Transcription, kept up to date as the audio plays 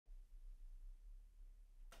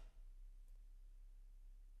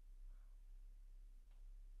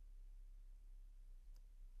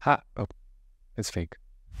Ha! Oh, it's fake.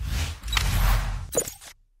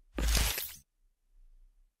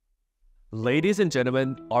 Ladies and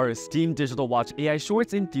gentlemen, our esteemed Digital Watch AI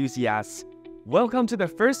Shorts enthusiasts, welcome to the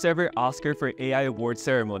first ever Oscar for AI Award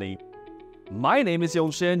ceremony. My name is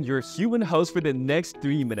Yung-Hsuan, your human host for the next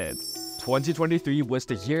 3 minutes. 2023 was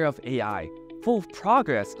the year of AI, full of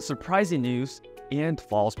progress, surprising news, and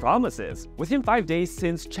false promises. Within 5 days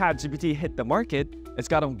since ChatGPT hit the market, it's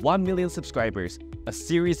gotten 1 million subscribers, a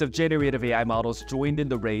series of generative AI models joined in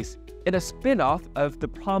the race, and a spin-off of the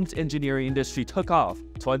prompt engineering industry took off.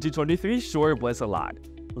 2023 sure was a lot.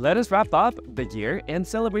 Let us wrap up the year and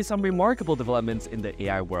celebrate some remarkable developments in the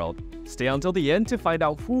AI world. Stay until the end to find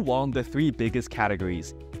out who won the 3 biggest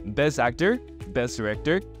categories: Best Actor, Best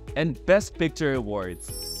Director, and Best Picture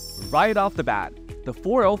awards. Right off the bat, the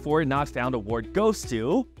 404 Not Found award goes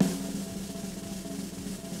to...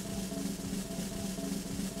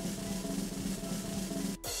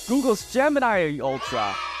 Google's Gemini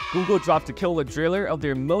Ultra. Google dropped the killer trailer of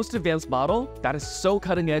their most advanced model that is so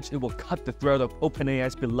cutting edge it will cut the throat of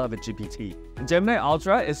OpenAI's beloved GPT. Gemini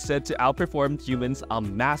Ultra is said to outperform humans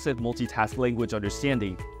on massive multitask language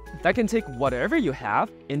understanding that can take whatever you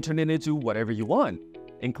have and turn it into whatever you want,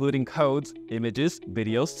 including codes, images,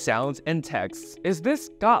 videos, sounds, and texts. Is this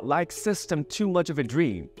godlike system too much of a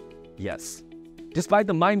dream? Yes. Despite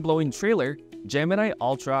the mind-blowing trailer, Gemini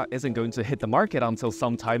Ultra isn't going to hit the market until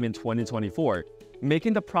sometime in 2024,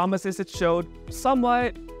 making the promises it showed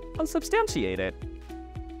somewhat unsubstantiated.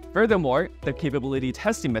 Furthermore, the capability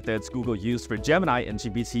testing methods Google used for Gemini and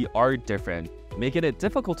GPT are different, making it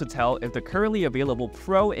difficult to tell if the currently available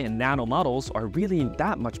Pro and Nano models are really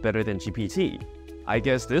that much better than GPT. I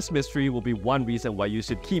guess this mystery will be one reason why you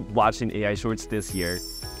should keep watching AI Shorts this year.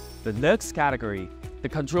 The next category, the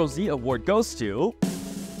Control-Z award goes to...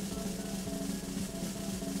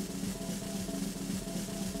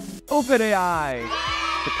 OpenAI!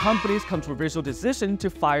 The company's controversial decision to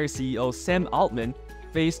fire CEO Sam Altman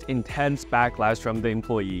faced intense backlash from the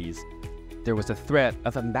employees. There was a threat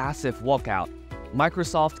of a massive walkout.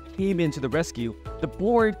 Microsoft came into the rescue, the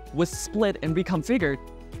board was split and reconfigured,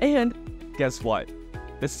 and guess what?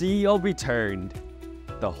 The CEO returned.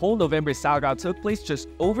 The whole November saga took place just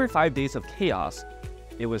over 5 days of chaos.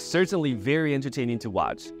 It was certainly very entertaining to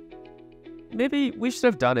watch. Maybe we should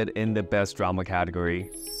have done it in the Best Drama category.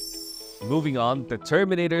 Moving on, the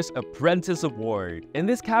Terminator's Apprentice Award. In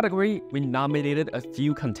this category, we nominated a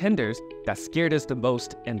few contenders that scared us the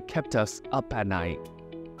most and kept us up at night.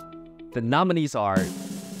 The nominees are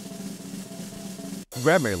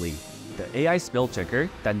Grammarly, the AI spell checker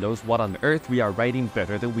that knows what on earth we are writing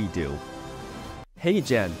better than we do.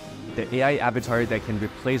 HeyGen, the AI avatar that can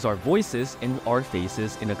replace our voices and our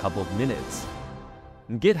faces in a couple of minutes.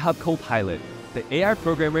 GitHub Copilot, the AI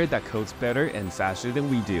programmer that codes better and faster than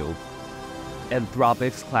we do.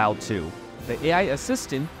 Anthropic's Cloud 2, the AI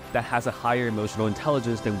assistant that has a higher emotional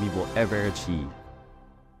intelligence than we will ever achieve.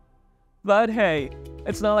 But hey,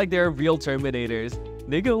 it's not like they're real Terminators.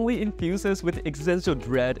 They can only infuse us with existential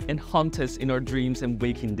dread and haunt us in our dreams and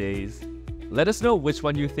waking days. Let us know which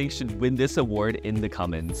one you think should win this award in the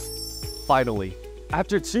comments. Finally,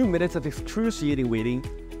 after 2 minutes of excruciating waiting,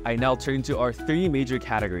 I now turn to our 3 major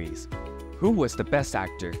categories. Who was the best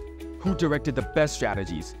actor? Who directed the best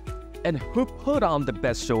strategies? And who put on the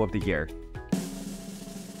best show of the year?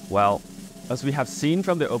 Well, as we have seen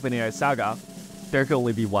from the OpenAI saga, there can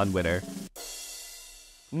only be one winner.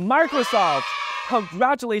 Microsoft!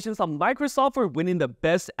 Congratulations on Microsoft for winning the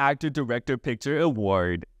Best Actor Director Picture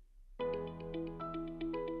award.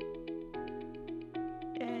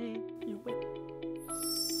 Yay, you win.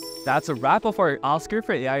 That's a wrap of our Oscar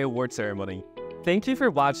for AI award ceremony. Thank you for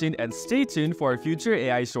watching and stay tuned for our future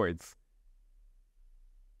AI shorts.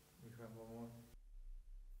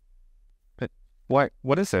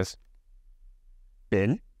 What is this?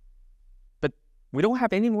 Bin? But we don't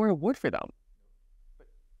have any more award for them.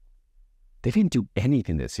 They didn't do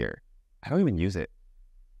anything this year. I don't even use it.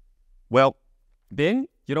 Well, Bin,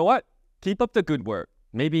 you know what? Keep up the good work.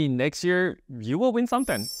 Maybe next year you will win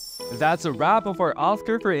something. That's a wrap of our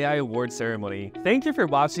Oscar for AI award ceremony. Thank you for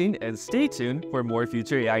watching and stay tuned for more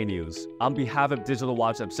future AI news. On behalf of Digital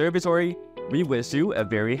Watch Observatory, we wish you a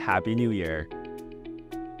very happy new year.